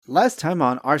Last time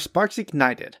on Our Sparks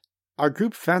Ignited, our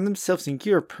group found themselves in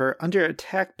Europur under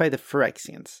attack by the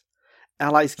Phyrexians.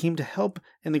 Allies came to help,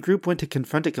 and the group went to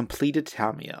confront a completed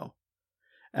Tamio.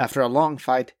 After a long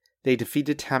fight, they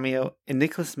defeated Tamio, and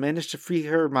Nicholas managed to free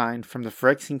her mind from the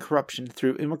Phyrexian corruption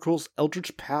through Imricul's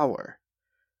eldritch power.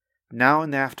 Now, in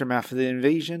the aftermath of the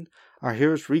invasion, our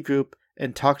heroes regroup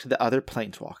and talk to the other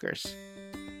Planeswalkers.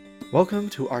 Welcome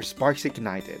to Our Sparks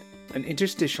Ignited, an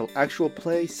interstitial actual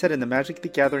play set in the Magic the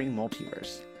Gathering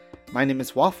multiverse. My name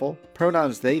is Waffle,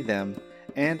 pronouns they, them,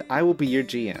 and I will be your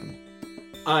GM.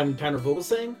 I'm Tanner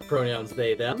Vogelsang, pronouns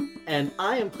they, them, and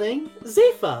I am playing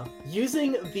Zepha,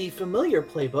 using the familiar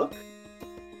playbook.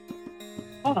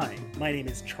 Hi, my name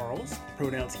is Charles,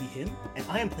 pronouns he, him, and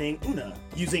I am playing Una,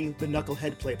 using the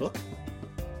Knucklehead playbook.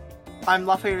 I'm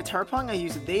Lafayette Tarpong, I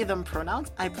use they, them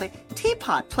pronouns. I play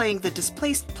Teapot, playing the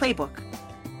Displaced playbook.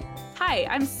 Hi,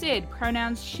 I'm Sid,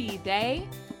 pronouns she, they.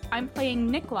 I'm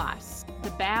playing Niklas,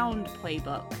 the Bound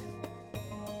playbook.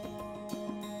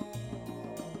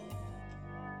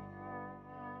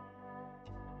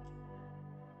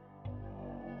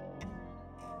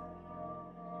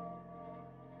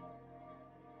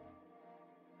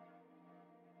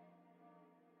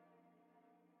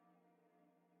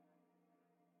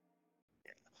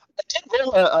 I did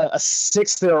roll a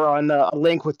 6 there on a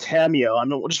link with Tamio. I'm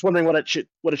just wondering what it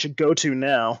should go to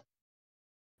now.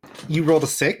 You rolled a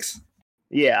 6?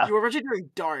 Yeah. You were originally doing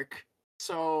dark,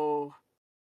 so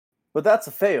But that's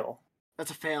a fail.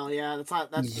 that's a fail. Yeah, that's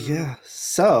Yeah,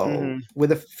 so,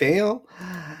 with a fail,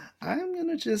 I'm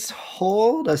gonna just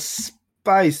hold a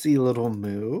spicy little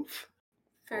move,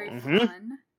 Very Mhm.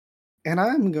 fun. and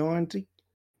I'm going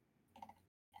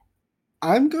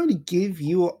to give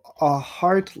you a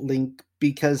heart link,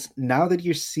 because now that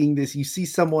you're seeing this, you see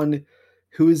someone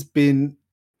who has been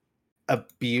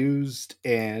abused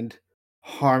and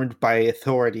harmed by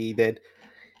authority that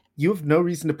you have no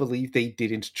reason to believe they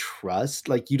didn't trust.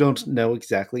 Like, you don't know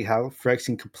exactly how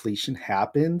Phyrexian completion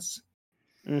happens,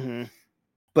 Mm-hmm.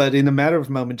 but in a matter of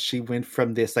moments, she went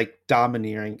from this, like,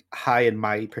 domineering, high and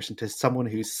mighty person to someone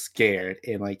who's scared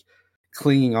and, like,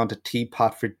 clinging onto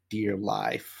Teapot for dear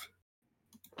life.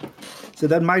 So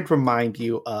that might remind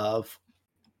you of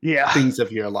Yeah. things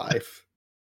of your life.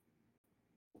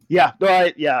 Yeah. No,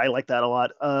 I like that a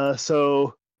lot.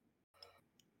 So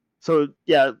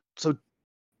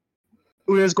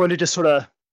Una's going to just sort of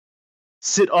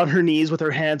sit on her knees with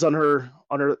her hands on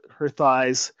her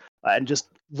thighs and just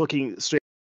looking straight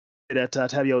at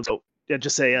Tamio. So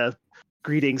just say,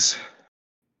 "Greetings.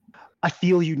 I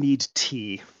feel you need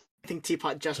tea, I think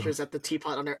Teapot gestures at the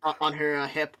teapot on her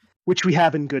hip. which we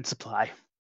have in good supply."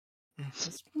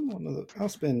 I'll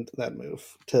spend that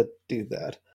move to do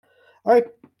that. All right.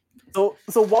 So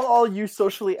while all you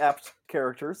socially apt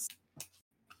characters,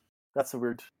 that's a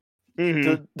weird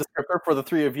Mhm. descriptor for the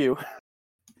three of you.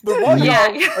 But while Yeah.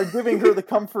 you are giving her the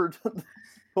comfort,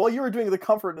 while you were doing the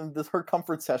comfort in her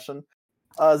comfort session,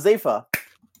 Zepha,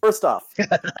 first off,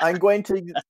 I'm going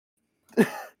to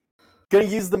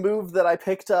use the move that I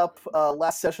picked up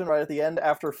last session right at the end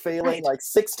after failing like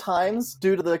 6 times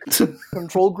due to the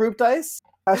control group dice.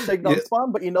 Hashtag not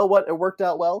spawn, but you know what? It worked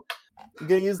out well. I'm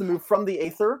going to use the move From the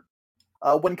Aether.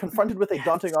 When confronted with a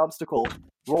daunting obstacle,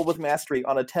 roll with mastery.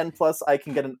 On a 10+, I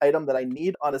can get an item that I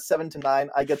need. On a 7 to 9,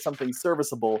 I get something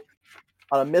serviceable.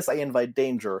 On a miss, I invite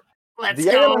danger. Let's The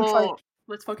item I'm go. trying-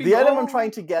 Let's fucking The go. item I'm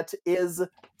trying to get is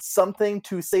something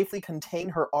to safely contain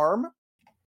her arm,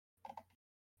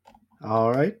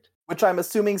 All right. which I'm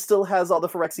assuming still has all the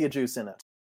Phyrexia juice in it.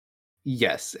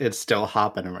 Yes, it's still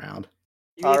hopping around.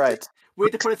 We All have to- right. we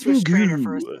have to put it through a strainer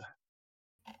first.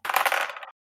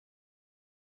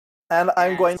 And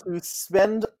I'm Yes. going to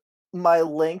spend my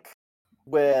link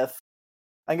with...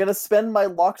 I'm going to spend my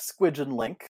locked Squidgen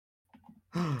link,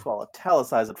 so I'll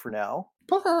italicize it for now,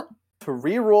 to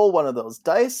re-roll one of those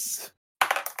dice.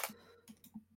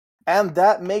 And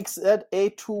that makes it a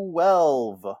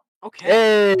 12.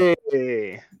 Okay.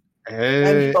 Hey.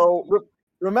 And so,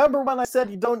 remember when I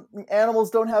said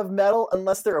animals don't have metal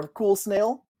unless they're a cool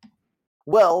snail?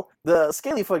 Well, the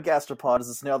scalyfoot gastropod is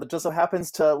a snail that just so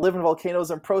happens to live in volcanoes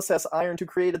and process iron to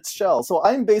create its shell. So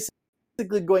I'm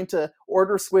basically going to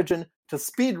order Squidgen to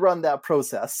speedrun that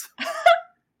process.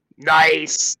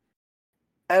 Nice.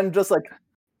 And just like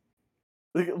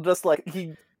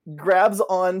he grabs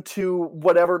onto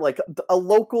whatever, like a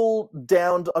local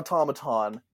downed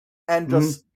automaton, and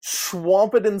just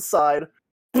swamp it inside,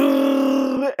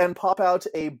 and pop out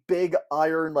a big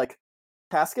iron like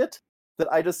casket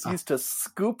that I just used to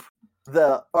scoop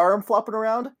the arm flopping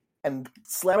around and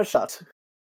slam it shut.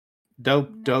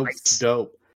 Dope. Nice.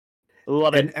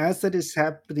 Love And it. as that is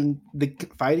happening, the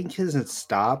fighting hasn't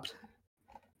stopped.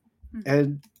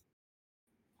 And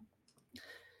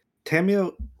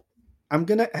Tamio, I'm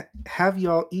gonna have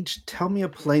y'all each tell me a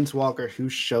planeswalker who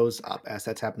shows up as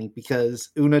that's happening, because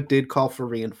Una did call for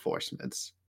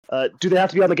reinforcements. Do they have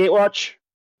to be on the Gatewatch?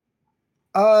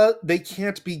 They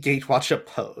can't be Gatewatch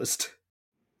opposed.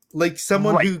 Like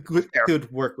someone Right, who fair.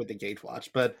 could work with the Gatewatch,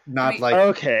 but not mean- like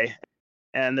Okay.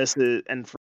 And this is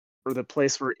for the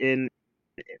place we're in.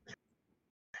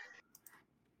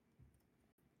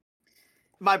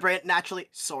 My brain naturally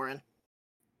Soren.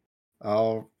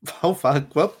 oh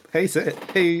fuck. Well,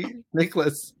 hey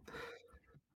Nicholas.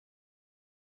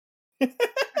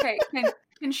 Okay,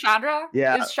 can Chandra?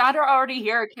 Yeah. Is Chandra already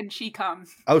here? Or can she come?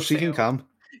 Oh, she can come.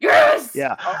 Yes.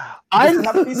 Yeah. Does it I'm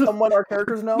have to be someone our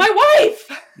characters know? My wife.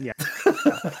 No, I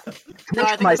torture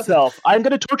think myself. I'm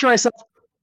gonna torture myself.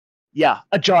 Yeah,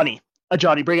 a Johnny.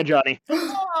 Bring a Johnny.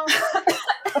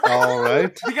 All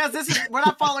right. because we're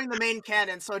not following the main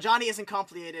canon, so Johnny isn't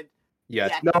complicated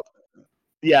Yes. yet. No.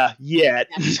 Yeah, yet.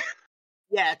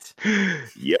 Yet.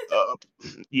 Yep.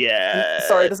 Yeah.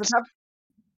 Sorry, does it have?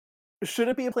 Should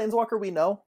it be a planeswalker we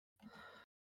know?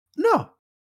 No.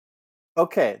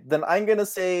 Okay, then I'm gonna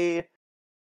say.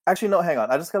 Actually, no. Hang on.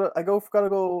 Gotta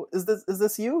go. Is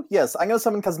this you? Yes. I'm gonna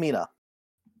summon Kazmina.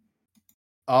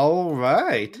 All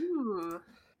right. Ooh.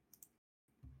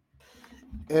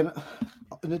 And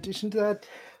in addition to that,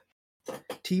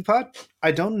 Teapot,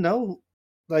 I don't know,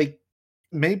 like,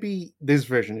 maybe this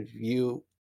version of you,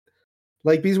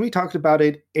 like, because we talked about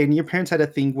it, and your parents had a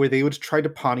thing where they would try to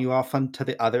pawn you off onto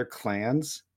the other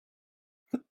clans.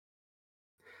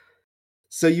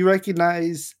 So you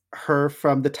recognize her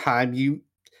from the time you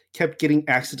kept getting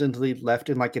accidentally left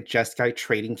in, like, a Jeskai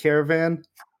trading caravan?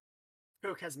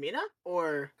 Who, Kazmina?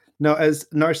 Or... No, as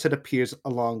Narset appears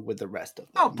along with the rest of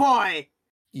them. Oh, boy!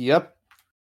 Yep.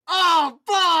 Oh,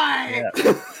 boy!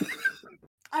 Yeah.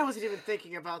 I wasn't even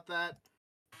thinking about that.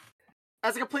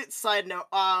 As a complete side note,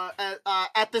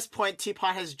 at this point,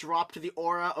 Teapot has dropped the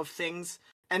aura of things,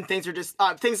 and things are just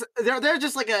they're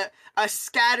just like a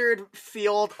scattered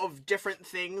field of different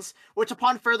things, which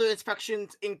upon further inspection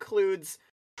includes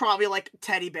probably like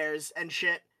teddy bears and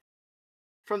shit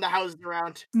from the houses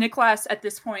around. Nicholas, at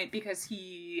this point, because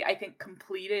he, I think,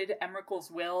 completed Emrakul's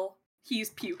will, he's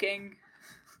puking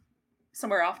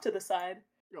somewhere off to the side.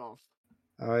 Oh.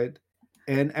 All right.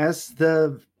 And as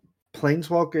the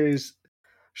planeswalkers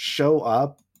show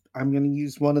up, I'm going to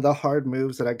use one of the hard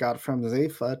moves that I got from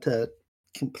Zepha to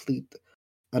complete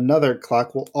another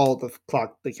clock. Well, all the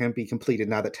clock that can be completed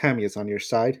now that Tammy is on your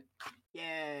side.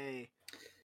 Yay.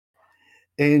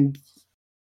 And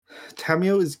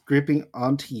Tamio is gripping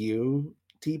onto you,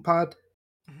 Teapot.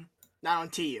 Not on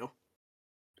TU.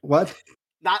 What?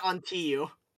 Not on TU.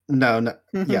 No.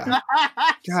 Yeah.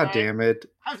 God Sorry. damn it.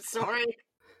 I'm sorry.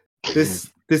 This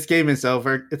game is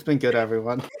over. It's been good,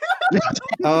 everyone.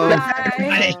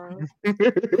 Bye.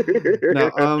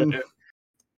 No,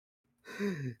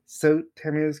 so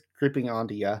Tamio's gripping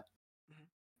onto you,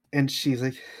 and she's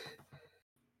like,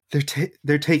 They're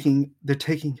taking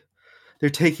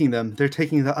them. They're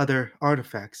taking the other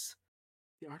artifacts.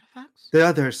 The artifacts?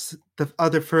 The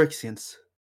other Phyrexians.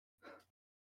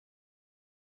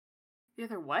 The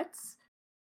other what's?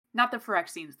 Not the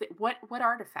Phyrexians. What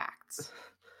artifacts?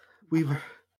 We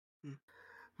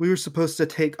were supposed to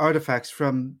take artifacts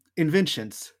from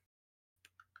inventions.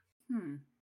 Hmm.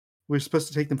 We were supposed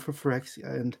to take them for Phyrexia,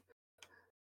 and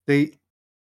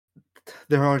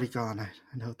they're already gone. I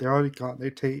know they're already gone. They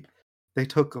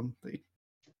took them.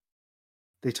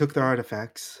 They took their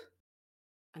artifacts.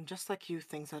 And just like you,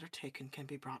 things that are taken can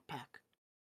be brought back.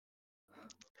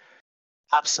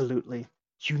 Absolutely.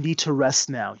 You need to rest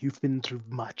now. You've been through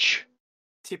much.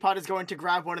 Teapot is going to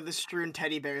grab one of the strewn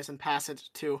teddy bears and pass it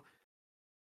to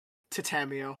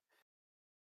Tamio.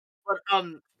 But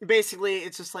basically,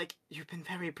 it's just like, you've been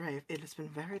very brave. It has been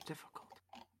very difficult.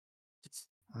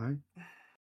 All right.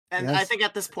 And I Yes. think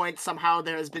at this point, somehow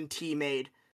there has been tea made.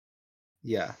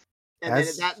 Yeah. And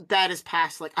As- then that is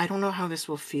past, like, I don't know how this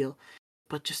will feel,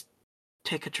 but just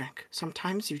take a drink.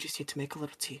 Sometimes you just need to make a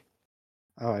little tea.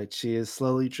 All right. She is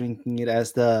slowly drinking it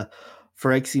as the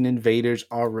Phyrexian invaders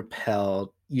are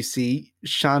repelled. You see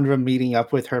Chandra meeting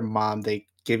up with her mom. They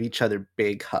give each other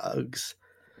big hugs.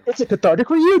 It's a cathartic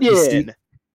reunion.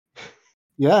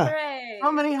 Yeah. Hooray!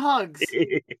 How many hugs?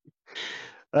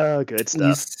 Oh, good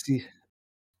You stuff. see,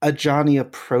 Ajani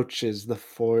approaches the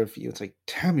four of you. It's like,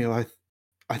 Tamio,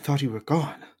 I thought you were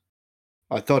gone.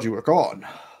 I thought you were gone.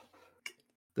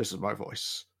 This is my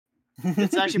voice.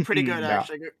 It's actually pretty good, Yeah.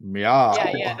 actually. Meow.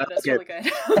 Yeah, that's Okay. really good.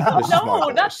 This is my No,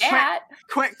 not horse. that.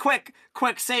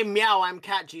 Quick, say meow, I'm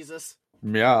Cat Jesus.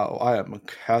 Meow, I am a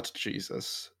cat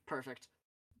Jesus. Perfect.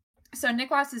 So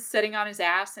Niklas is sitting on his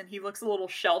ass and he looks a little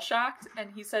shell-shocked and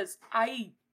he says,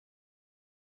 I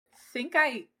think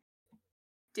I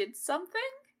did something?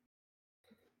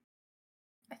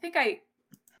 I think I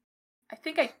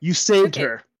You saved Okay.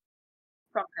 her.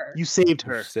 from her. You saved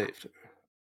her. Saved her.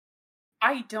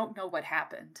 I don't know what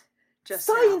happened. Just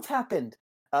Science now. happened!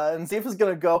 And Zepha's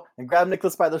gonna go and grab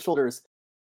Nicholas by the shoulders.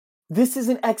 This is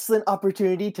an excellent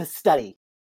opportunity to study.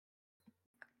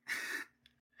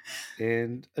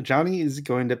 And Johnny is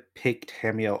going to pick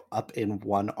Tamio up in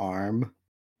one arm.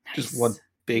 Just one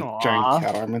big Aw. giant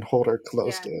cat arm and hold her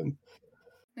close Yeah. to him.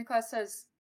 Niklas says,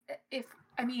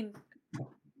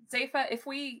 Zepha, if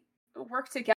we work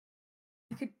together,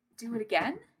 we could do it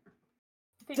again?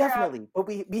 Figure out- Definitely, but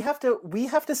we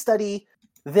have to study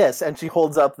this. And she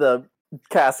holds up the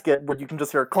casket where you can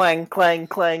just hear clang, clang,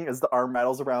 clang as the arm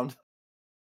rattles around.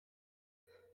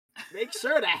 Make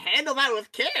sure to handle that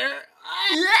with care.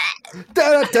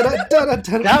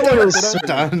 That one was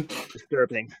done.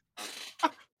 disturbing.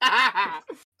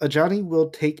 Johnny will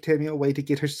take Tamio away to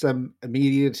get her some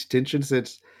immediate attention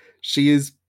since she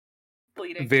is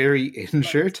bleeding. very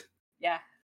injured. Yeah.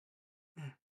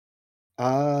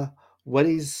 What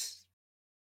is...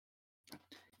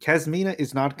 Kasmina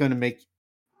is not going to make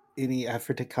any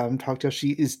effort to come talk to her. She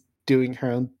is doing her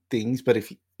own things, but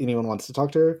if anyone wants to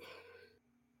talk to her...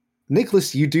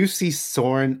 Nicholas, you do see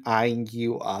Soren eyeing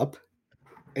you up,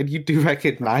 and you do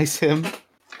recognize him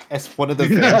as one of the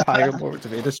vampire lords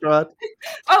of Innistrad.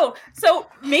 Oh, so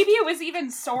maybe it was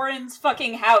even Soren's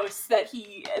fucking house that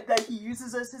he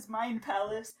uses as his mind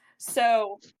palace.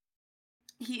 So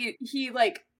he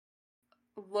like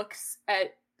looks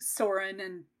at Soren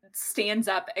and stands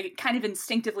up, kind of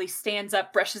instinctively stands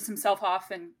up, brushes himself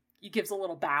off, and he gives a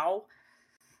little bow.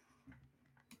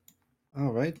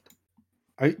 All right.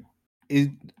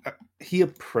 He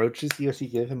approaches you as you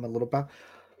give him a little bow.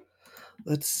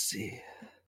 Let's see.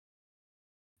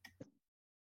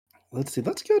 Let's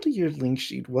go to your link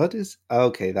sheet. What is...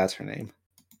 Okay, that's her name.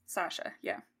 Sasha,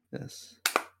 yeah. Yes.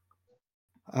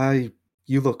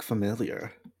 You look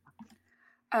familiar.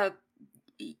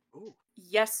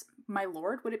 Yes, my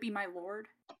lord? Would it be my lord?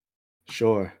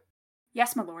 Sure.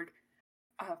 Yes, my lord.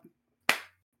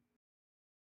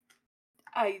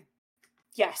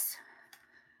 Yes.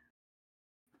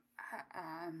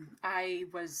 I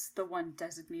was the one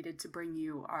designated to bring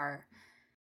you our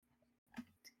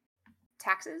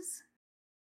taxes.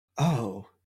 Oh,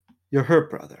 you're her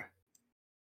brother.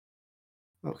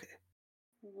 Okay.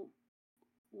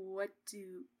 What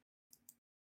do...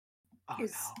 Oh,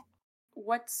 is... no.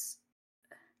 What's...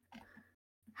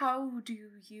 How do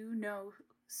you know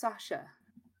Sasha?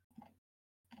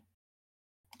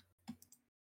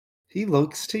 He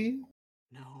looks to you.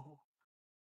 No.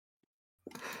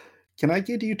 Can I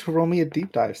get you to roll me a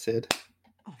deep dive, Sid?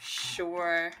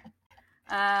 Sure.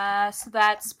 So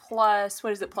that's plus...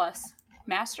 What is it plus?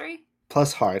 Mastery?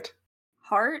 Plus heart.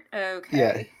 Heart?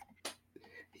 Okay.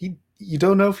 Yeah. You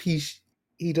don't know if he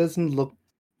doesn't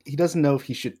know if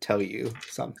he should tell you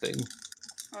something.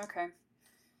 Okay.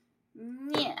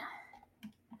 Yeah.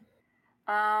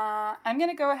 I'm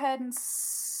gonna go ahead and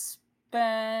spend...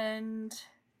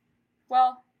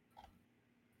 Well...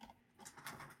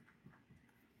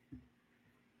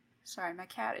 Sorry, my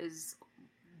cat is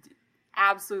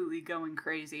absolutely going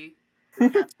crazy.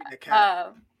 Cat's being a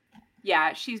cat.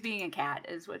 Yeah, she's being a cat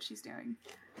is what she's doing.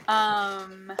 I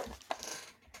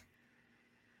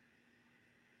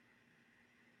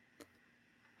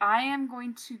am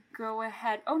going to go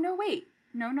ahead... Oh, no, wait.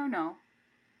 No.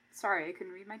 Sorry, I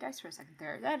couldn't read my dice for a second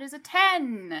there. That is a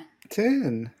 10!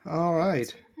 10. All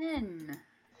right. 10.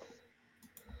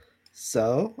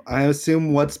 So, I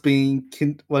assume what he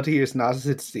is not as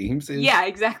it seems is... Yeah,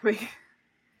 exactly.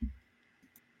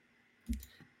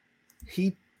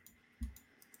 He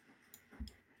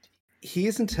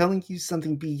isn't telling you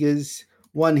something because,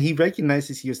 one, he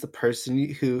recognizes you as the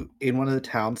person who, in one of the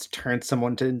towns, turned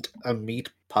someone into a meat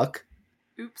puck.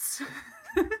 Oops.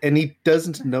 And he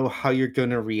doesn't know how you're going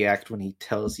to react when he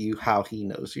tells you how he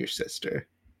knows your sister.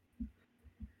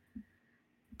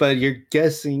 But you're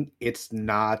guessing it's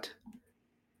not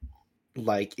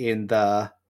like in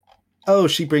the, oh,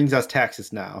 she brings us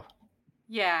taxes now.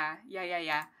 Yeah.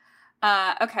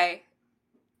 Okay.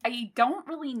 I don't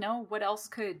really know what else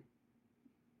could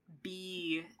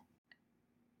be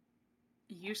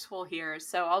useful here,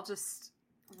 so I'll just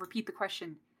repeat the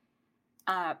question.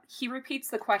 He repeats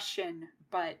the question,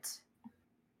 but,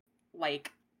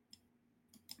 like,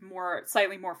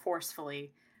 slightly more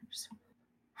forcefully. Just,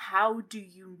 how do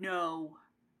you know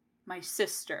my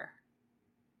sister?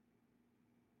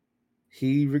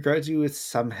 He regards you with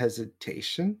some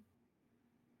hesitation.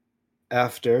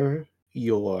 After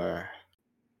your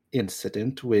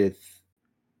incident with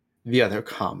the other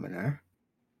commoner,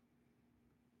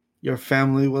 your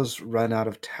family was run out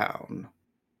of town,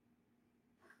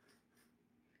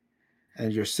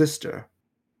 and your sister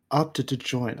opted to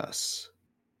join us.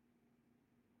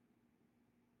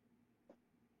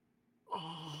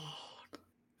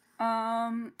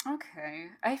 Okay.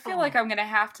 I feel like I'm gonna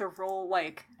have to roll,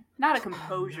 like, not a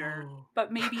composure,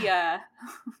 but maybe a...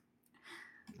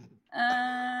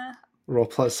 Roll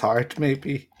plus heart,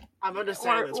 maybe. I'm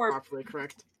understanding this or- properly,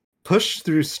 correct? Push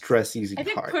through stress using I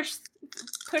think heart. push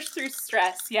through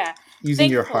stress, yeah. Using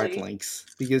your Thankfully. heart links.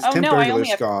 Because Oh, Tim no, I only Burglar's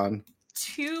have gone.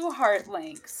 2 heart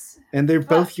links. And they're Fuck.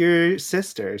 both your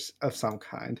sisters of some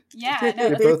kind. Yeah, no, They're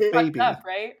that's both fucked baby. up,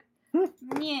 right?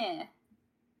 Yeah.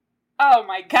 Oh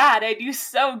my god, I do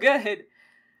so good.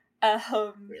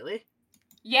 Really?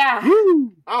 Yeah.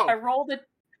 Oh, I rolled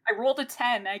a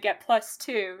 10, I get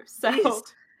 +2. So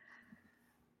beast.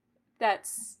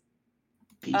 that's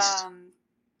Beast.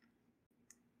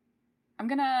 I'm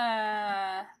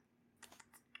gonna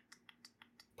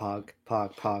Pog.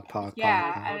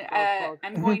 yeah,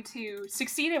 I'm going to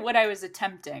succeed at what I was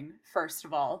attempting, first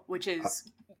of all, which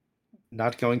is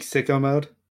Not going sicko mode?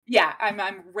 yeah,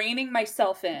 I'm reining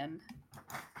myself in.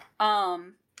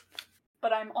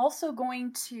 But I'm also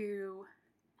going to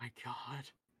My God.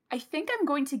 I think I'm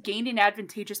going to gain an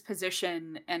advantageous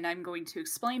position, and I'm going to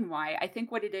explain why. I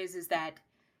think what it is that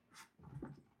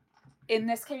in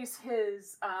this case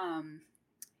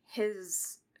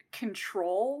his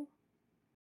control,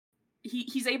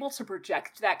 he's able to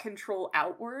project that control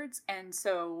outwards, and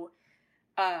so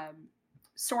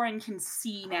Soren can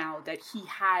see now that he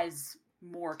has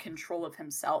more control of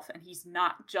himself, and he's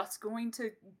not just going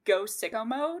to go sicko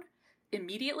mode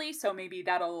immediately, so maybe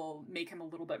that'll make him a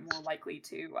little bit more likely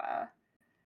to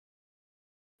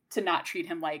not treat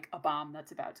him like a bomb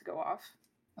that's about to go off.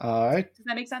 Alright. Does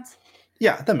that make sense?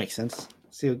 Yeah, that makes sense.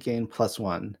 So you'll gain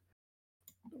 +1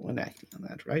 when acting on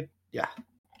that, right? Yeah.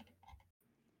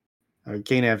 Or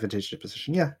gain advantageous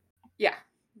position, yeah. Yeah.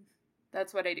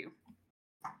 That's what I do.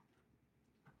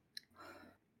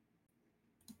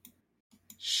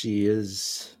 She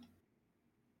is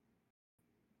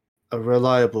a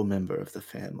reliable member of the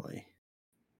family.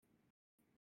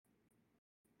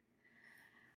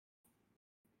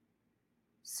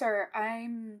 Sir,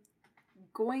 I'm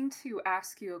going to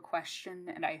ask you a question,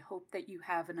 and I hope that you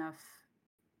have enough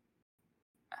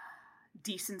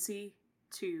decency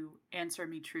to answer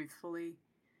me truthfully.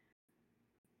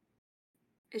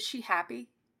 Is she happy?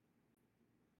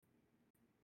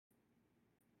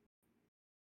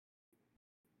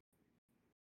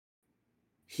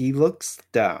 He looks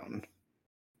down.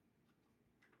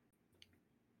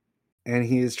 And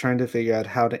he is trying to figure out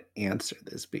how to answer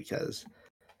this because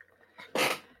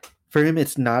for him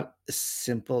it's not as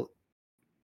simple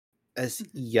as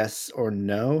yes or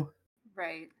no.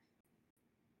 Right.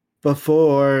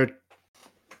 Before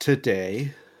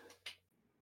today,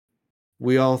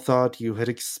 we all thought you had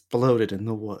exploded in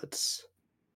the woods.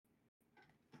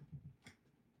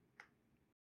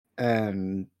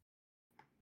 And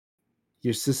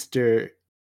your sister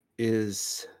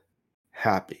is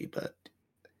happy, but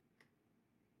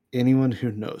anyone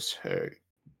who knows her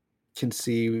can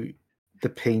see the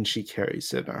pain she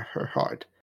carries in her heart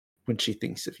when she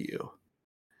thinks of you.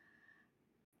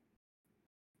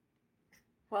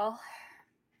 Well,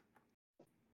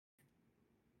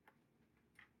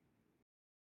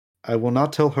 I will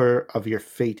not tell her of your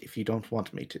fate if you don't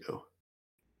want me to.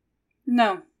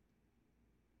 no.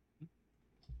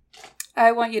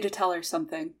 I want you to tell her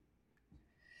something.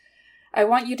 I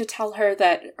want you to tell her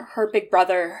that her big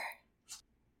brother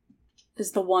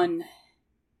is the one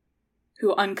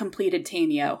who uncompleted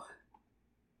Tanio.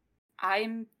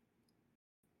 I'm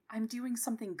doing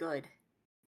something good.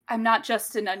 I'm not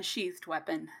just an unsheathed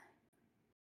weapon.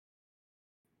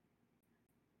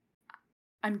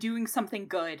 I'm doing something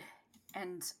good,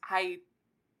 and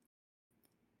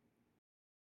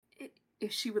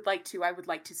if she would like to, I would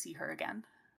like to see her again.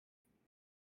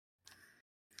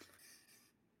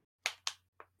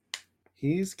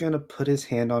 He's gonna put his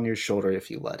hand on your shoulder if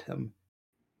you let him.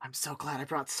 I'm so glad I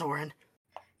brought Soren.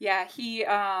 Yeah, he,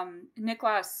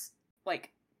 Niklas,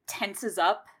 like, tenses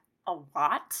up a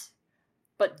lot,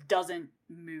 but doesn't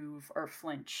move or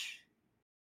flinch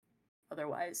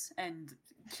otherwise, and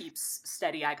keeps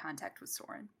steady eye contact with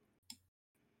Soren.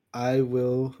 I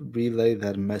will relay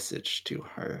that message to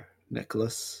her,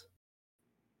 Nicholas.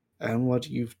 And what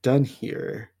you've done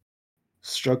here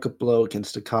struck a blow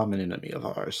against a common enemy of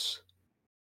ours.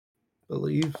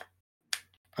 Believe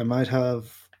I might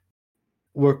have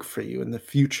work for you in the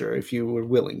future if you were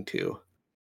willing to.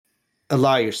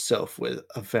 Ally yourself with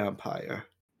a vampire.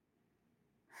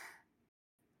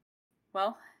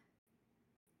 Well,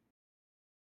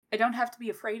 I don't have to be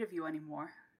afraid of you anymore.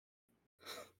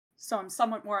 So I'm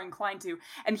somewhat more inclined to.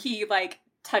 And he, like,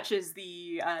 touches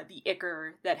the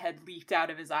ichor that had leaked out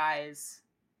of his eyes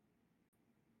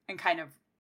and kind of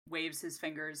waves his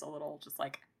fingers a little, just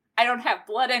like, I don't have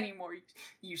blood anymore,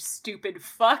 you stupid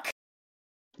fuck.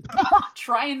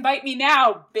 Try and bite me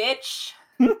now, bitch.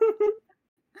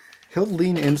 He'll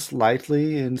lean in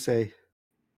slightly and say,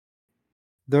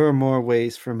 there are more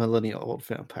ways for a millennial-old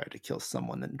vampire to kill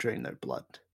someone than drain their blood.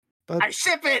 But I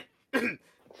ship it.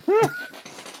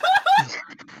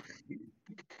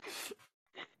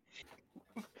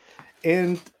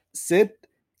 And Sid,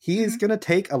 he is gonna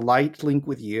take a light link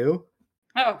with you.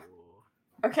 Oh,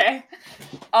 okay.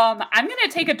 I'm gonna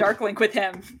take a dark link with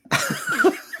him.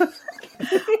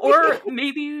 Or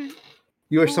maybe...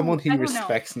 You are someone I he don't know.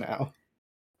 respects now.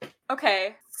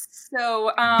 Okay,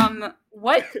 so,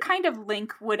 what kind of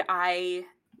link would I...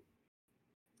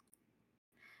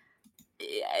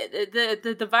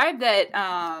 The vibe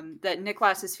that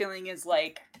Niklas is feeling is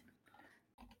like,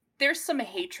 there's some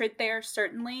hatred there,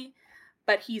 certainly,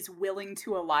 but he's willing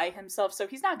to ally himself, so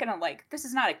he's not gonna, like, this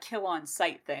is not a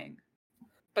kill-on-sight thing.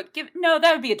 But no,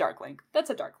 that would be a dark link. That's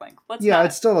a dark link.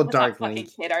 It's still a let's dark not fucking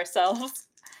link. kid ourselves.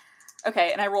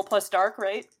 Okay, and I roll plus dark,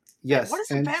 right? Yes. What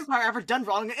has a vampire ever done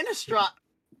wrong in Innistrad?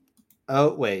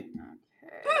 Oh, wait.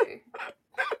 Okay.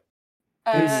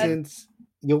 And since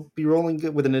you'll be rolling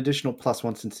it with an additional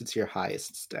 +1 since it's your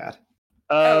highest stat.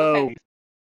 Oh,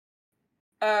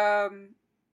 okay.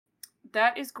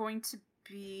 That is going to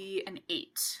be an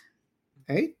 8.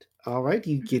 8? Alright,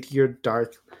 you get your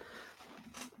dark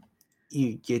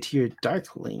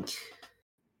link.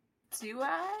 Do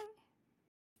I?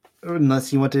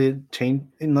 Unless you want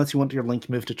your link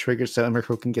move to trigger so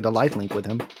Emrakul can get a light link with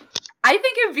him. I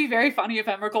think it would be very funny if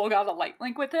Emrakul got a light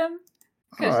link with him.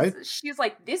 Because Alright. she's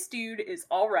like, this dude is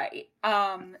alright.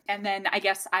 And then I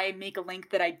guess I make a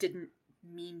link that I didn't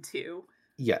mean to.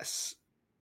 Yes.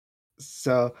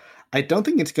 So, I don't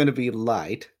think it's going to be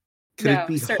light. Could it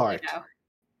be certainly heart? No.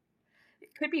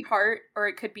 It could be heart, or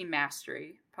it could be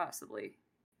mastery, possibly.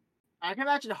 I can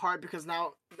imagine hard because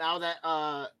now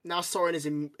Soren is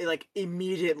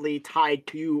immediately tied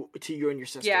to you and your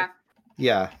sister. Yeah.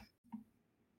 Yeah.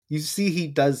 You see he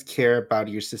does care about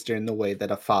your sister in the way that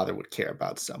a father would care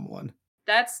about someone.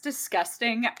 That's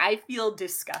disgusting. I feel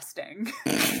disgusting.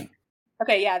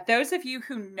 Okay, yeah, those of you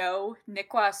who know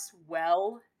Niklas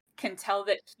well can tell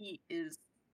that he is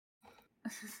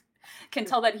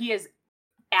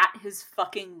at his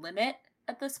fucking limit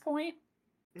at this point.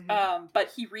 Mm-hmm.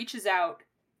 But he reaches out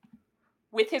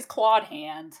with his clawed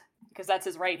hand, because that's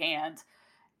his right hand,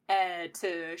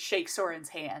 to shake Soren's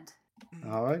hand.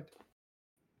 Alright.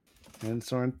 And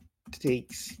Soren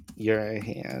takes your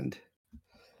hand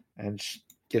and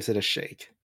gives it a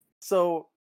shake. So,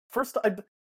 first,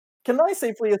 can I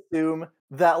safely assume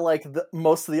that, like,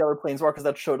 most of the other planeswalkers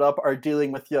that showed up are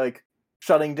dealing with, like,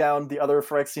 shutting down the other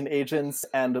Phyrexian agents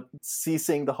and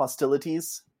ceasing the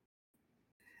hostilities?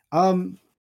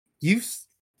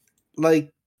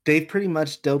 They've pretty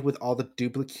much dealt with all the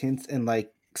duplicates and,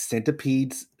 like,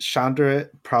 centipedes. Chandra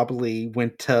probably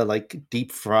went to, like,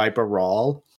 deep fry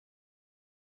Baral.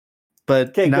 But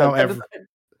Okay, now good.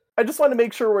 I just want to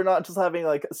make sure we're not just having,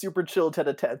 like, super chill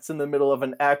tete-a-tetes in the middle of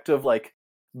an active, like,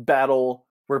 battle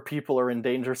where people are in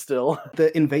danger still.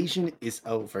 The invasion is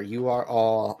over. You are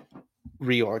all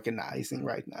reorganizing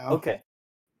right now. Okay,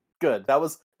 good. That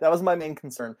was my main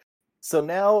concern. So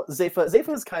now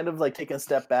Zepha is kind of like taking a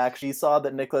step back. She saw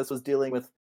that Niklas was dealing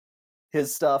with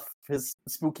his stuff, his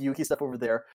spooky Yuki stuff over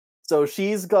there. So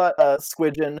she's got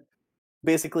Squidgen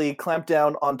basically clamped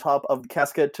down on top of the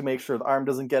casket to make sure the arm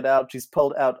doesn't get out. She's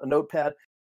pulled out a notepad,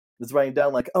 is writing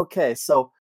down like, okay,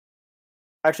 so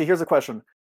actually here's a question.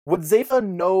 Would Zepha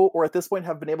know, or at this point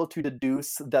have been able to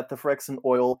deduce that the Phyrexian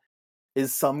oil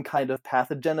is some kind of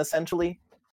pathogen, essentially?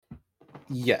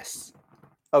 Yes.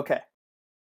 Okay.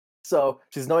 So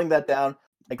she's knowing that down.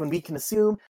 Like, when we can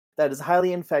assume that is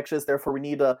highly infectious, therefore we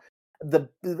need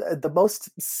the most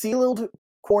sealed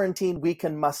quarantine we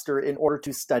can muster in order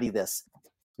to study this.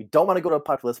 We don't want to go to a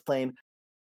populous plane.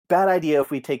 Bad idea if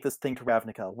we take this thing to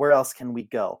Ravnica. Where else can we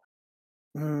go?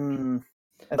 And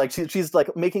like she's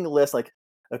like making a list, like,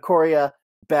 Ikoria,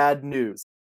 bad news.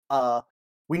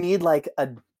 We need like a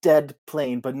dead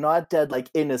plane, but not dead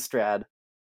like Innistrad.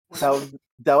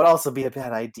 That would also be a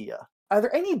bad idea. Are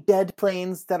there any dead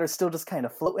planes that are still just kind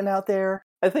of floating out there?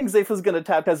 I think Zepha's gonna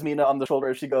tap Tasmina on the shoulder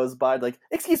as she goes by, like,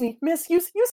 excuse me, miss, you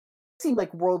seem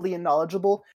like worldly and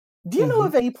knowledgeable. Do you know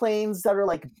of any planes that are,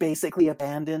 like, basically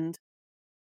abandoned?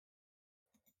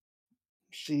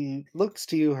 She looks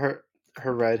to you, her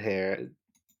red hair,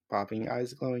 bobbing,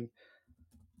 eyes glowing.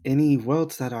 Any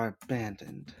worlds that are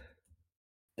abandoned?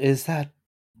 Is that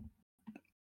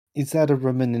a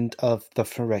remnant of the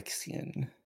Phyrexian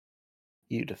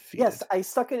you defeated? Yes, I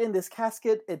stuck it in this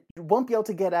casket. It won't be able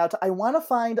to get out. I want to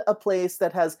find a place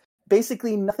that has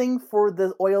basically nothing for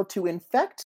the oil to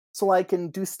infect, so I can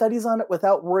do studies on it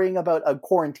without worrying about a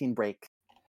quarantine break.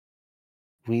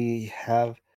 We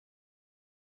have...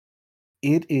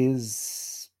 It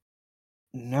is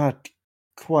not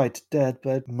quite dead,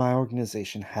 but my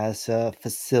organization has a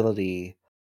facility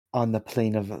on the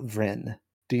plane of Vrin.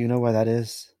 Do you know where that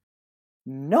is?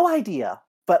 No idea,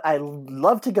 but I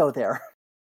love to go there.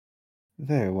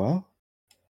 Very well.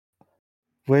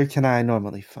 Where can I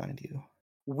normally find you?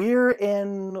 We're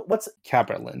in what's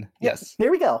Caberlin. Yes. There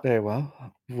we go. Very well.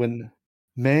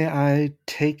 May I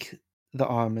take the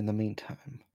arm in the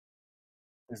meantime?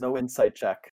 There's no insight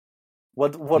check.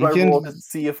 What You I can- roll to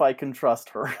see if I can trust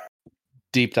her.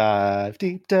 Deep dive,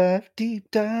 deep dive,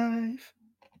 deep dive.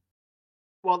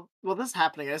 Well, this is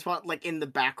happening. I just want like in the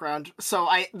background. So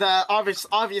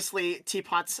obviously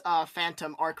Teapot's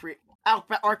Phantom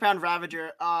Arcbound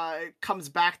Ravager comes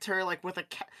back to her like with a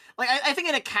cat, like I think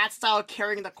in a cat style,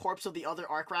 carrying the corpse of the other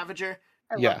Arc Ravager,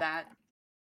 I Yeah. love that.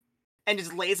 and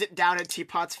just lays it down at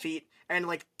Teapot's feet, and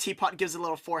like Teapot gives a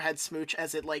little forehead smooch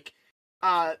as it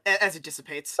as it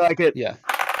dissipates. I like it. Yeah.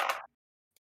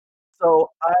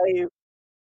 So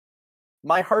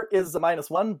my heart is a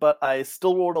 -1, but I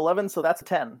still rolled 11, so that's a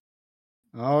 10.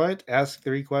 All right. Ask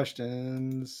 3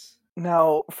 questions.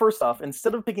 Now, first off,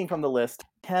 instead of picking from the list,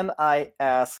 can I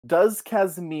ask, does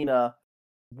Tasmina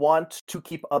want to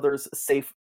keep others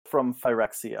safe from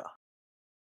Phyrexia?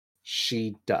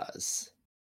 She does.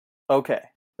 Okay,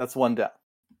 that's one down.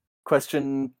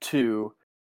 Question 2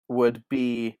 would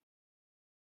be,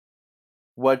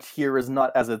 what here is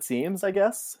not as it seems, I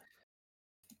guess?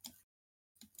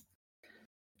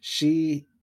 She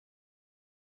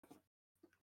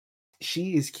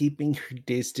is keeping her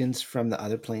distance from the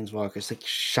other planeswalkers like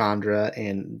Chandra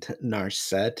and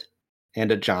Narset and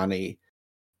Ajani.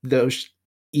 Though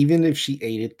even if she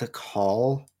aided the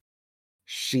call,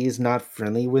 she is not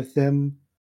friendly with them,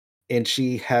 and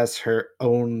she has her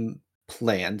own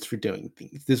plans for doing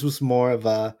things. This was more of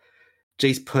a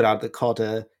Jace put out the call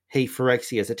to, hey,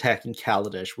 Phyrexia is attacking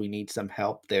Kaladesh, we need some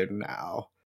help there now.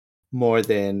 More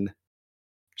than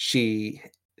she's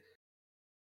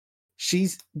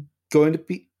going to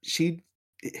be, she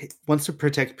wants to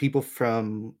protect people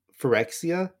from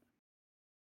Phyrexia,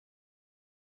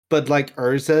 but like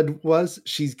Urzed was,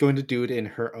 she's going to do it in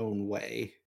her own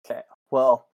way. Okay,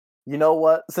 well, you know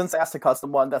what? Since I asked a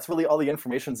custom one, that's really all the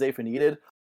information Zepha needed.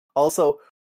 Also,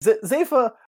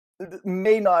 Zepha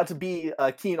may not be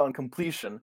keen on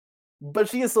completion, but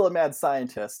she is still a mad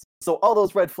scientist, so all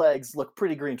those red flags look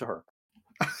pretty green to her.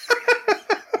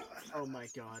 Oh my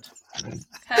god.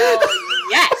 Hell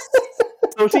yes!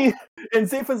 So in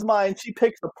Zepha's mind, she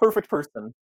picked the perfect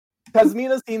person.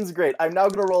 Tasmina seems great. I'm now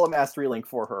going to roll a mastery link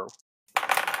for her.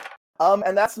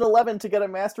 And that's an 11 to get a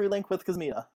mastery link with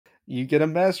Tasmina. You get a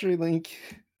mastery link.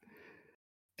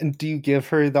 And do you give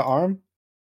her the arm?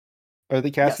 Or the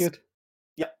casket?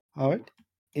 Yep. Alright.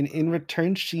 And in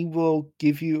return, she will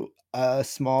give you a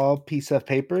small piece of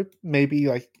paper, maybe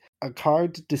like a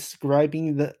card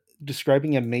describing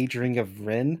a majoring of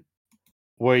Ren,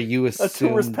 where you assume...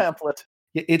 A tourist pamphlet.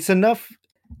 It's enough...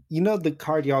 You know the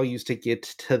card y'all used to get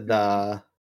to the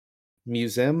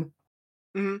museum?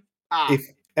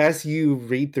 If as you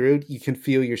read through it, you can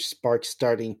feel your spark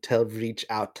starting to reach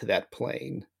out to that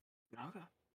plane. Okay.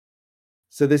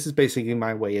 So this is basically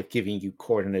my way of giving you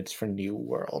coordinates for new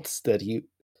worlds that you...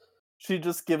 She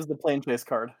just gives the plane chase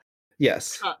card.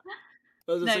 Yes. I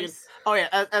was just thinking- Nice. oh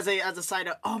yeah, as a side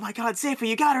note, oh my god, Zepha,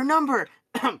 you got her number!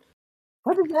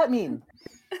 What does that mean?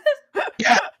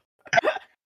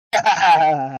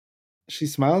 She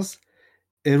smiles.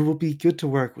 It will be good to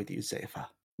work with you, Zepha.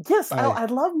 Yes, I- I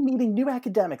love meeting new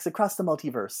academics across the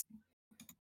multiverse.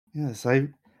 Yes,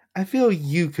 I feel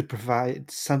you could provide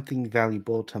something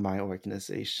valuable to my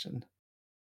organization.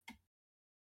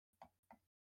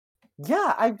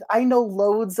 Yeah, I know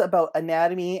loads about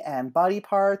anatomy and body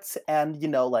parts and,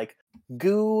 like,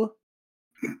 goo.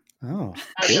 Oh,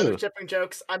 I'm done good. of shipping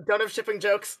jokes. I'm done of shipping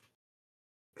jokes.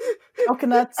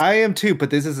 Coconuts. I am too,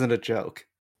 but this isn't a joke.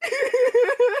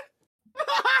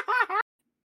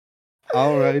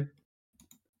 All right.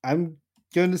 I'm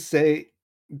going to say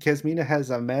Kasmina has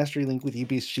a mastery link with you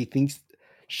because she thinks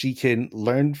she can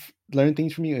learn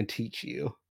things from you and teach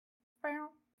you.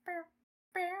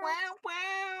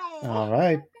 All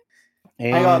right.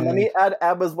 Hang on, let And- me add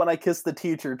Abba's When I Kiss the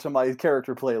Teacher to my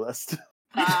character playlist.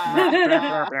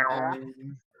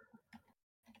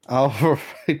 All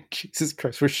right. Jesus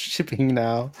Christ, we're shipping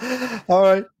now. All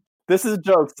right. This is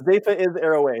jokes. Zepha is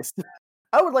Aerowaste.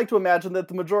 I would like to imagine that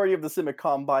the majority of the Simic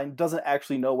Combine doesn't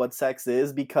actually know what sex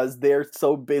is because they're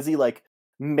so busy, like,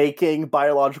 making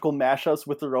biological mashups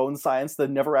with their own science that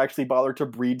never actually bother to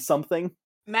breed something.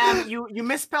 Ma'am, you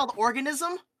misspelled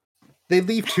organism? They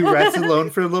leave 2 rats alone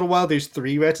for a little while. There's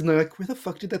 3 rats, and they're like, where the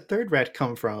fuck did that 3rd rat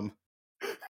come from?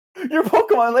 Your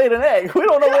Pokemon laid an egg. We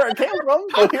don't know where it came from,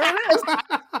 but here it is.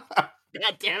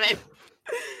 God damn it.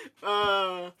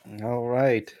 All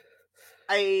right.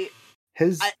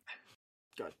 Has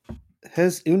Go ahead.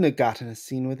 Has Una gotten a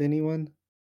scene with anyone?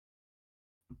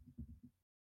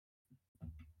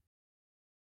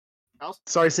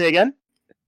 Sorry, say again?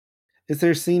 Is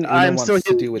there a scene Una I'm wants still to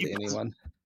here. do with anyone?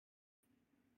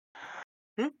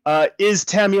 Is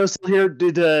Tamio still here?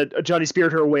 Did Johnny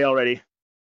spirit her away already?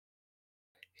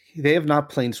 They have not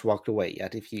planeswalked away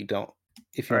yet. If you want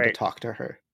to Right. talk to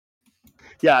her,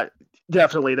 Yeah,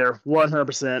 definitely. There,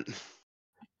 100%.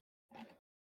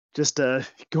 Just go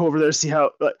over there, see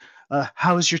how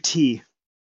is your tea?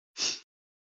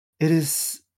 it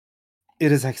is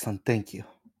excellent. Thank you.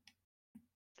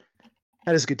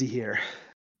 That is good to hear.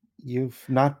 You've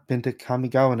not been to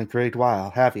Kamigawa in a great while,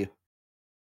 have you?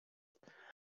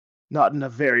 Not in a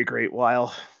very great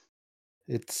while.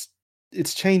 It's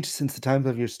changed since the time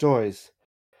of your stories.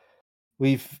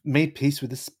 We've made peace with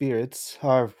the spirits.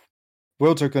 Our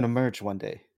worlds are going to merge one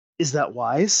day. Is that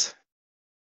wise?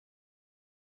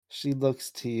 She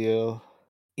looks to you.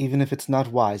 Even if it's not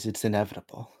wise, it's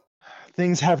inevitable.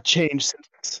 Things have changed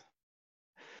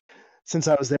since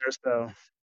I was there, so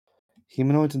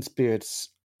Humanoids and spirits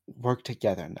work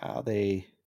together now. They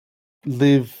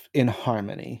live in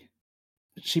harmony.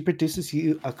 She produces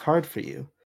you a card for you.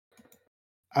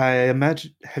 I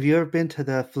imagine. Have you ever been to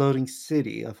the floating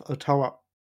city of Otawara?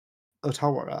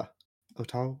 Otawara.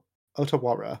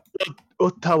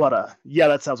 Otawara. Yeah,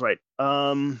 that sounds right.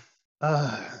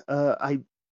 I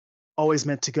always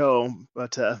meant to go,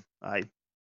 but I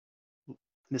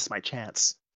missed my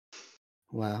chance.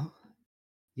 Well,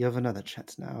 you have another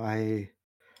chance now. I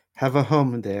have a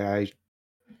home there. I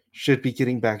should be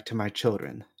getting back to my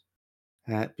children.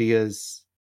 Because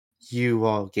you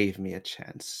all gave me a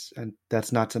chance, and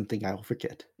that's not something I will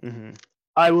forget. Mm-hmm.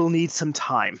 I will need some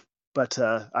time, but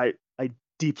I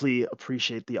deeply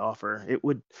appreciate the offer. It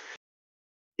would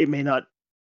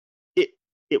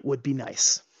be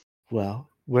nice. Well,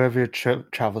 wherever your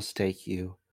travels take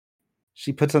you.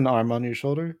 She puts an arm on your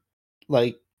shoulder,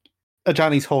 like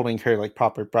Johnny's holding her like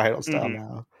proper bridal style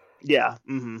now. Yeah.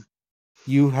 Mm-hmm.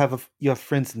 You have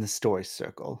friends in the story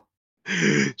circle.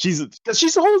 She's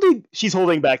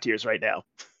holding back tears right now.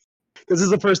 This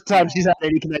is the first time she's had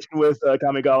any connection with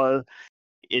Kamigawa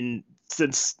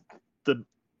since the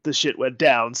shit went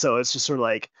down. So it's just sort of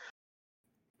like,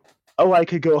 oh, I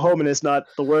could go home and it's not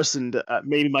the worst, and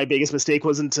maybe my biggest mistake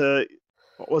wasn't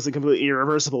completely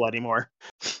irreversible anymore.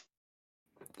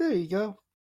 There you go.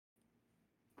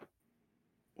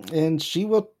 And she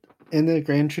will, in the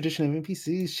grand tradition of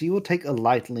NPCs, she will take a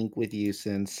light link with you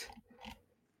since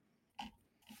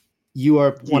you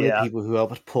are one of the people who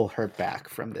helped pull her back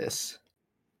from this.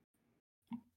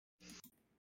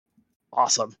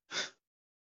 Awesome.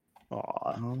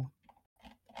 Aww.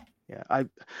 Yeah,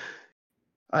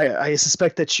 I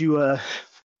suspect that you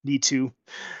need to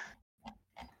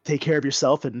take care of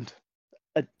yourself and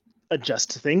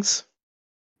adjust to things.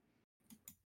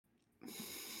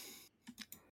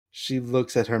 She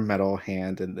looks at her metal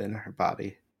hand and then her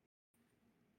body.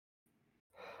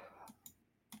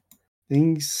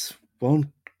 Things won't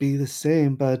be the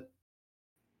same, but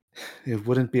it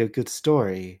wouldn't be a good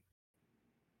story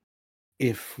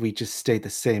if we just stayed the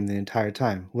same the entire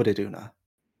time, would it, Una?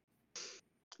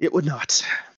 It would not.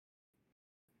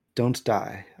 Don't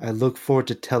die. I look forward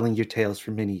to telling your tales for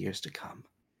many years to come.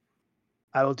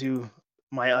 I will do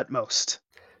my utmost.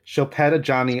 She'll pat a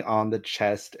Johnny on the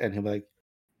chest and he'll be like,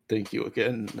 thank you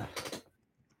again.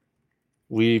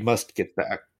 We must get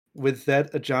back. With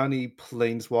that, Ajani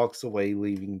planeswalks away,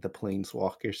 leaving the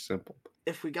planeswalker symbol.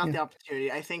 If we got the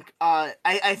opportunity, I think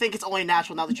I think it's only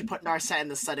natural now that you put Narset in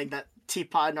the setting that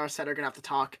Teapot and Narset are gonna have to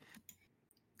talk.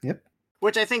 Yep.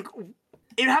 Which I think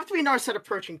it would have to be Narset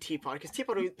approaching Teapot, because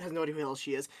Teapot has no idea who the hell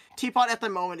she is. Teapot at the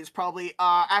moment is probably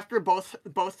after both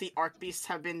the Arc Beasts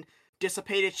have been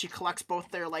dissipated, she collects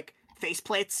both their like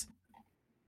faceplates,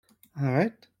 All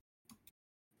right.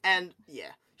 and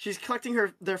yeah, she's collecting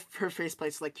her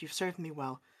faceplates. Like, you've served me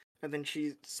well, and then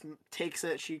she takes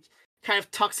it. She kind of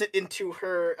tucks it into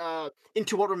her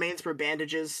into what remains of her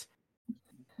bandages.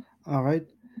 All right.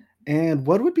 And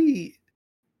what would be,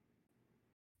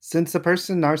 since the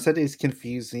person Narset is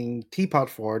confusing Teapot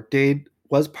for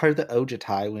was part of the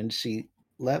Ojutai when she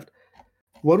left,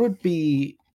 what would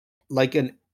be like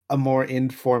a more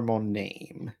informal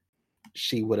name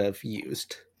she would have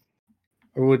used?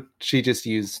 Or would she just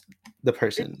use the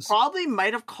person's? Probably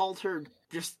might have called her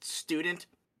just student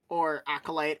or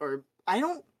acolyte, or I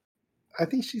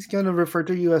think she's going to refer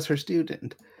to you as her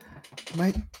student.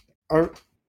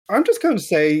 I'm just going to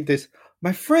say this.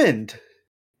 My friend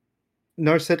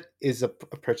Narset is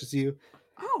approaches you.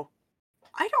 Oh,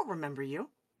 I don't remember you.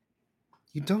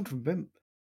 You don't remember?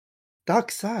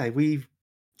 Doc Sai, we've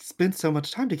spent so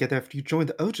much time together after you joined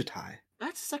the Ojutai.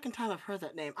 That's the second time I've heard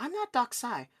that name. I'm not Doc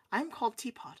Sai. I'm called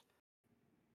Teapot.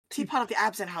 Teapot of the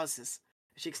Absent Houses.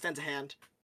 She extends a hand.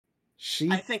 She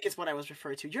I think is what I was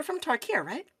referred to. You're from Tarkir,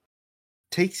 right?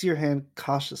 takes your hand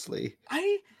cautiously.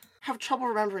 I have trouble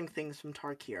remembering things from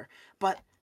Tarkir, but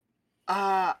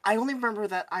I only remember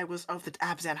that I was of the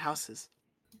Absent Houses.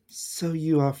 So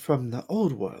you are from the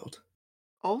old world.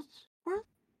 Old world?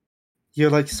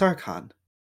 You're like Sarkhan.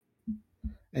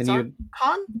 And you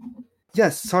Sarkhan?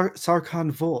 Yes,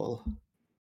 Sarkhan Vol.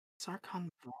 Sarkhan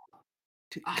Vol.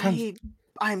 Come,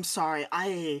 I'm sorry.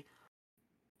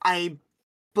 I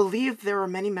believe there are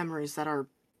many memories that are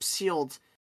sealed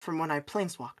from when I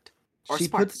planeswalked. Or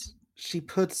sparked. She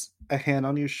puts a hand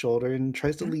on your shoulder and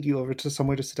tries to lead you over to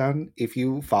somewhere to sit down if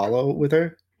you follow with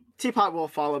her. Teapot will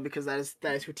follow because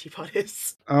that is who Teapot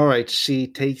is. All right, she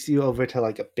takes you over to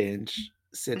like a bench,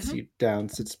 sits you down,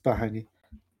 sits behind you.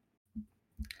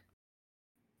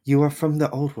 You are from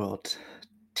the old world.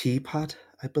 Teapot,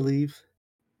 I believe.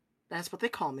 That's what they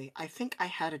call me. I think I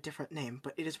had a different name,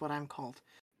 but it is what I'm called.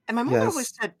 And my mother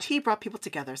always said tea brought people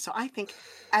together, so I think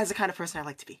as the kind of person I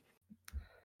like to be.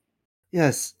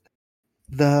 Yes.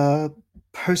 The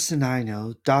person I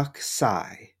know, Doc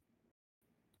Sai,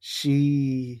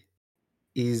 she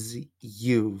is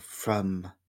you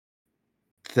from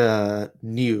the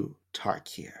new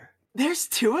Tarkir. There's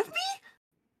two of me?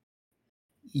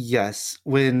 Yes,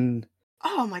 when...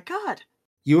 Oh my god.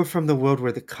 You were from the world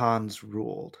where the Khans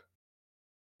ruled.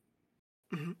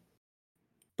 Mm-hmm.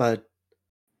 But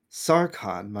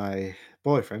Sarkhan, my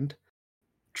boyfriend,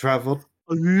 traveled...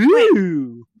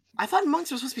 Ooh. I thought monks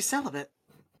were supposed to be celibate.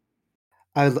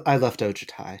 I left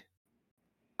Ojutai.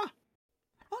 Huh.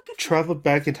 Well, good for Traveled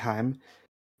back in time,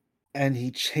 and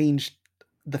he changed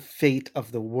the fate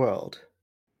of the world.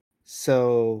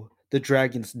 So the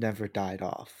dragons never died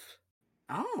off.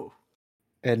 Oh.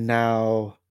 And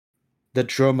now the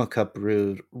Dromoka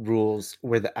brood rules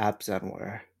where the Abzan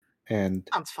were. And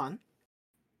Sounds fun.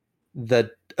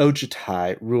 the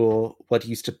Ojutai rule what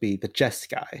used to be the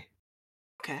Jeskai.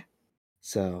 Okay.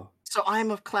 So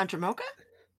I'm of Clan Dromoka?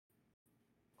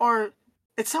 Or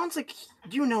it sounds like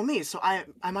you know me, so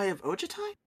am I of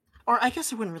Ojutai? Or I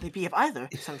guess I wouldn't really be of either,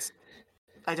 since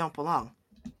I don't belong.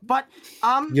 But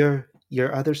your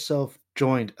other self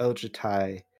joined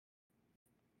Ojutai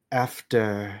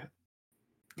after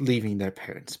leaving their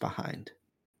parents behind.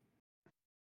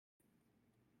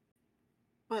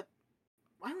 But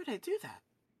why would I do that?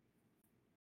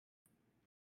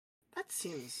 That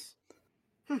seems...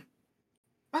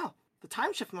 Well, the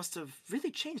time shift must have really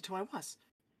changed who I was.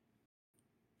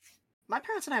 My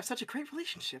parents and I have such a great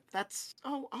relationship. That's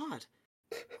odd.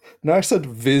 Narset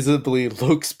visibly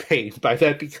looks pained by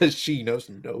that because she knows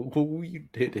no, you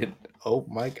didn't. Oh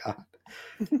my god.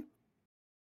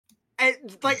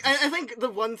 And I think the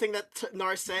one thing that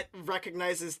Narset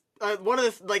recognizes, one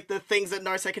of the things that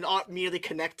Narset can immediately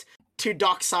connect to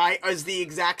Doc Sai is the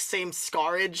exact same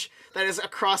scarage that is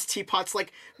across Teapot's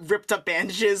ripped up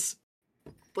bandages,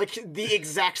 the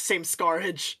exact same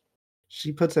scarage.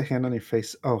 She puts a hand on your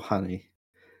face. Oh, honey.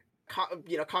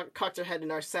 Cocks her head in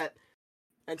Narset,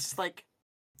 and just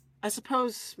I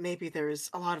suppose maybe there's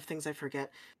a lot of things I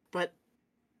forget, but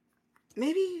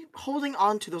maybe holding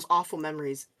on to those awful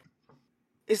memories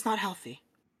is not healthy,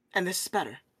 and this is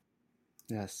better.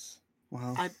 Yes.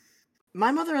 Well,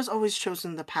 my mother has always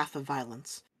chosen the path of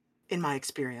violence, in my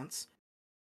experience.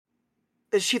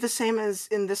 Is she the same as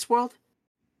in this world?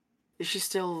 Is she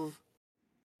still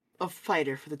a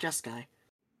fighter for the Jeskai,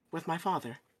 with my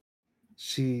father?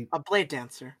 A blade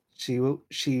dancer.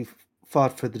 She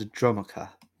fought for the Dromoka.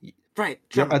 Right.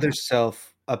 Your Dromoka. other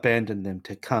self abandoned them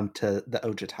to come to the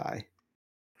Ojutai.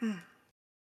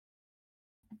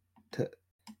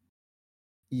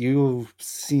 you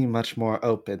seem much more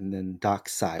open than Doc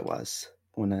Sai was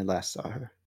when I last saw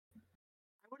her.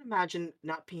 I would imagine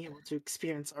not being able to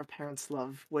experience our parents'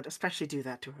 love would especially do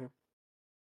that to her.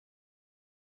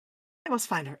 I must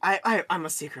find her. I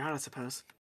must seek her out, I suppose.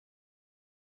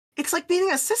 It's like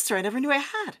meeting a sister I never knew I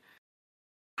had.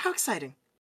 How exciting.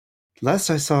 Last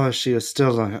I saw her, she was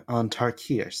still on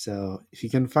Tarkir, so if you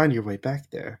can find your way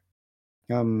back there,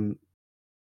 go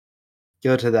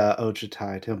to the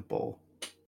Ojutai Temple.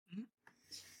 Mhm.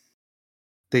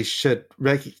 They should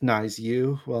recognize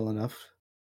you well enough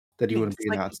that you wouldn't It's be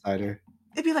an like- outsider.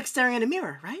 It'd be like staring in a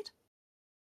mirror, right?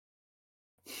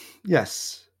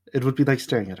 Yes, it would be like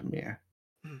staring at a mirror.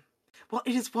 Well,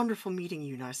 it is wonderful meeting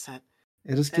you, Narset.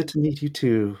 It is good And to meet you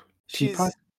too, She's.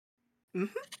 Teapot.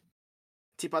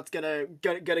 Teapot's gonna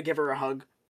give her a hug.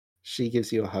 She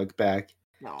gives you a hug back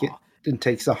Aw. and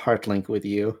takes a heart link with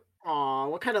you. Aw,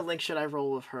 what kind of link should I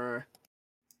roll with her?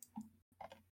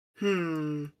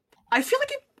 I feel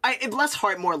like it less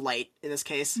heart, more light in this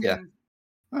case. Yeah.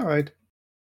 All right.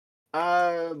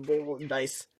 Roll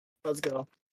dice. Let's go.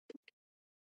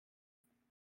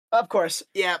 Of course,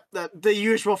 yeah, the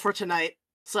usual for tonight.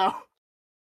 So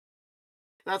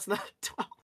that's not 12.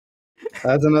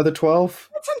 That's another 12.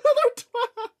 That's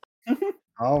another 12.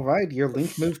 All right, your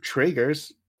link move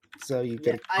triggers. So you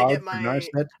get Yeah, a I get card for my-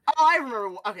 Narset. Oh, I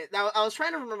remember. Okay, now I was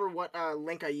trying to remember what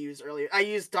link I used earlier. I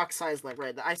used Doc Sai's link,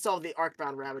 right? I saw the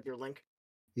Arcbound Ravager link.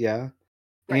 Yeah.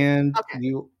 Right, And okay.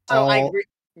 you So I all...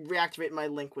 reactivate my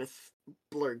link with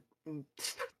Blurg.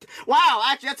 Wow,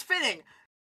 actually, that's fitting.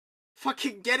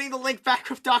 Fucking getting the link back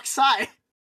with Doc Sai.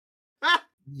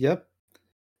 Yep.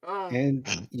 Oh.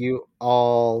 And you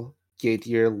all get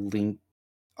your link...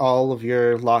 All of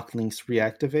your lock links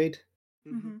reactivate.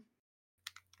 Mm-hmm.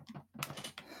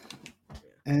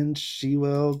 And she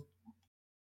will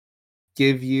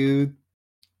give you,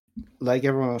 like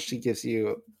everyone else, she gives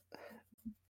you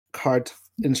card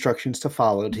instructions to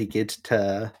follow to get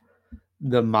to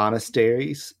the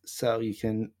monasteries, so you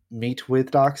can meet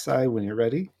with Doc Sai when you're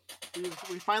ready.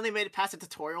 We finally made it past the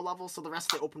tutorial level, so the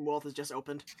rest of the open world is just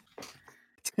opened.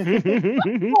 More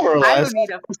or I less. don't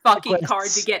need a fucking Quests. card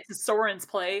to get to Soren's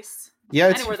place. Yeah, I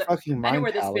it's know your where the- fucking I know mind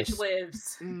where this palace. bitch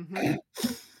lives.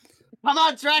 Mm-hmm. Come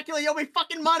on, Dracula, you owe me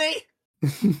fucking money!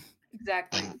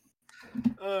 Exactly.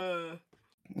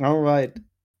 All right.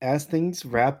 As things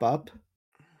wrap up,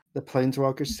 the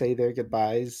planeswalkers say their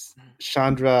goodbyes.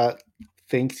 Chandra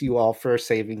thanks you all for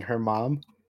saving her mom.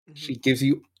 She gives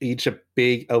you each a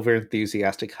big,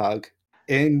 over-enthusiastic hug.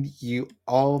 And you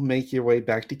all make your way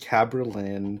back to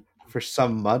Caberlin for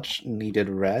some much-needed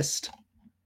rest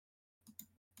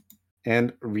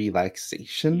and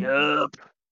relaxation. Yup.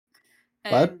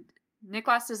 What? And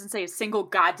Niklas doesn't say a single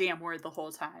goddamn word the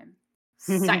whole time.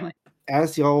 Silent.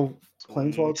 As y'all Sweet.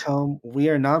 planeswalk home, we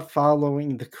are not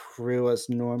following the crew as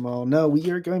normal. No, we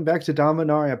are going back to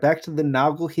Dominaria, back to the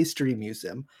Noggle History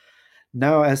Museum.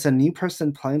 Now, as a new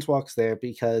person planeswalks there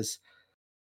because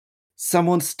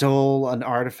someone stole an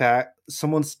artifact.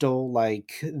 Someone stole,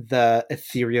 like, the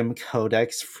Ethereum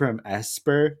Codex from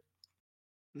Esper.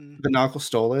 The Noggle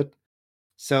stole it.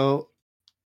 So,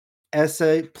 as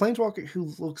a planeswalker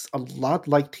who looks a lot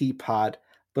like Teapot,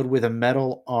 but with a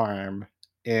metal arm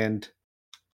and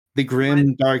the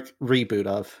grim, dark reboot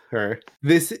of her,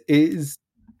 this is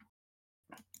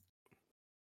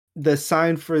the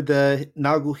sign for the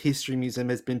Noggle History Museum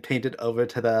has been painted over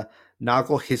to the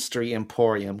Noggle History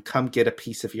Emporium. Come get a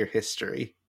piece of your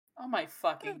history. Oh my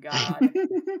fucking god.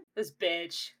 This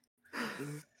bitch.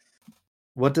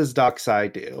 What does Doc Sai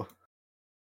do?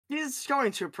 She's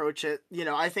going to approach it. You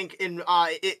know, I think in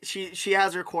she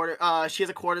has her she has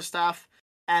a quarterstaff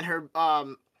and her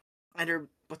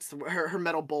her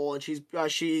metal bowl, and she's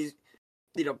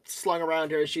slung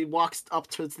around her. She walks up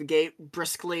towards the gate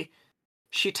briskly.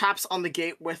 She taps on the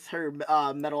gate with her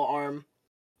metal arm,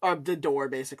 or the door,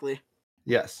 basically.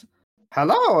 Yes.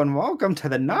 Hello and welcome to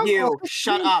the Noggle. You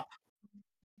shut up.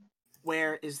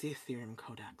 Where is the Ethereum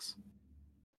Codex?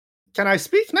 Can I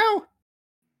speak now?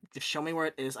 Just show me where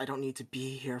it is. I don't need to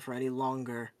be here for any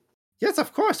longer. Yes,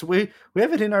 of course. We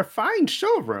have it in our fine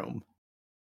showroom.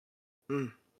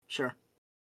 Sure.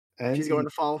 And She's going to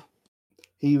follow.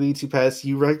 he leads you past.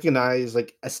 You recognize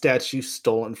like a statue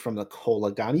stolen from the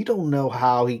Kolagon. You don't know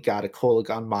how he got a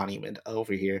Kolagon monument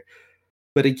over here.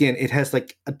 But again, it has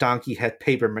like a donkey head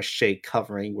paper mache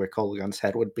covering where Kolagon's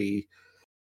head would be.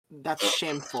 That's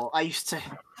shameful.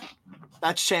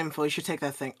 That's shameful. You should take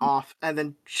that thing off. And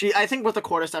then I think with the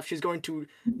quarterstaff, she's going to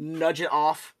nudge it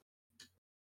off.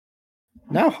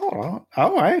 Now, hold on.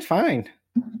 All right, fine.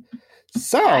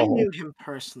 So, I knew him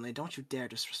personally. Don't you dare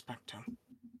disrespect him.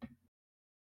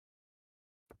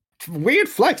 Weird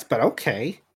flex, but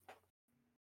okay.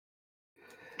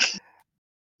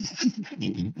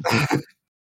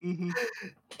 Mhm.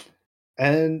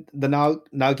 And the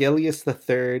Naugilius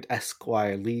III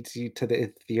Esquire leads you to the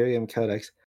Ethereum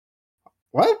Codex.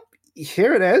 Well,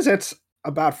 here it is. It's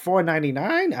about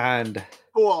 $4.99, and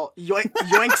Cool.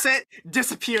 Yoinks it,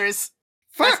 disappears.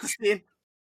 That's fuck. the scene.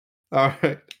 All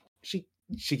right.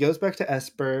 She goes back to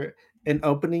Esper and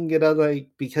opening it up, like,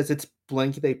 because it's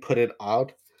blank, they put it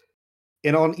out.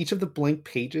 And on each of the blank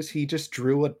pages, he just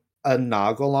drew a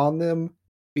Noggle on them.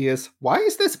 Because why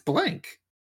is this blank?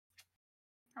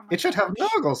 Oh my It should have gosh.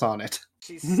 Noggles on it.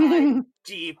 She sighed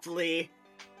deeply.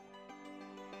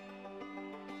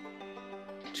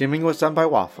 Jimming was done by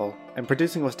Waffle, and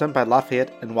producing was done by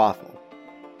Lafayette and Waffle.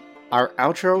 Our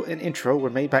outro and intro were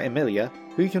made by Amelia,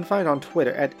 who you can find on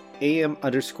Twitter at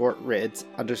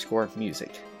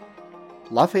am_rids_music.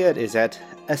 Lafayette is at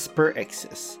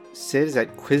EsperXis. Sid is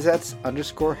at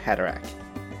Quizets_Hatterack,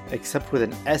 except with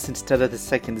an S instead of the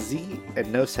second Z and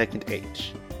no second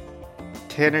H.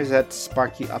 Tanner's at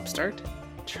Sparky Upstart,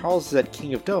 Charles is at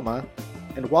King of Doma,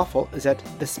 and Waffle is at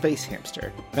The Space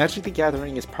Hamster. Magic the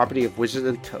Gathering is property of Wizards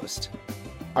of the Coast.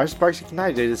 Our Sparks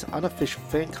Ignited is unofficial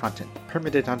fan content,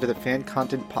 permitted under the fan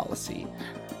content policy,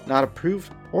 not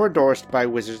approved or endorsed by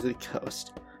Wizards of the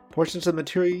Coast. Portions of the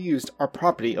material used are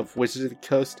property of Wizards of the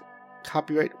Coast,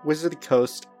 copyright Wizards of the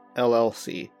Coast,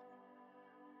 LLC.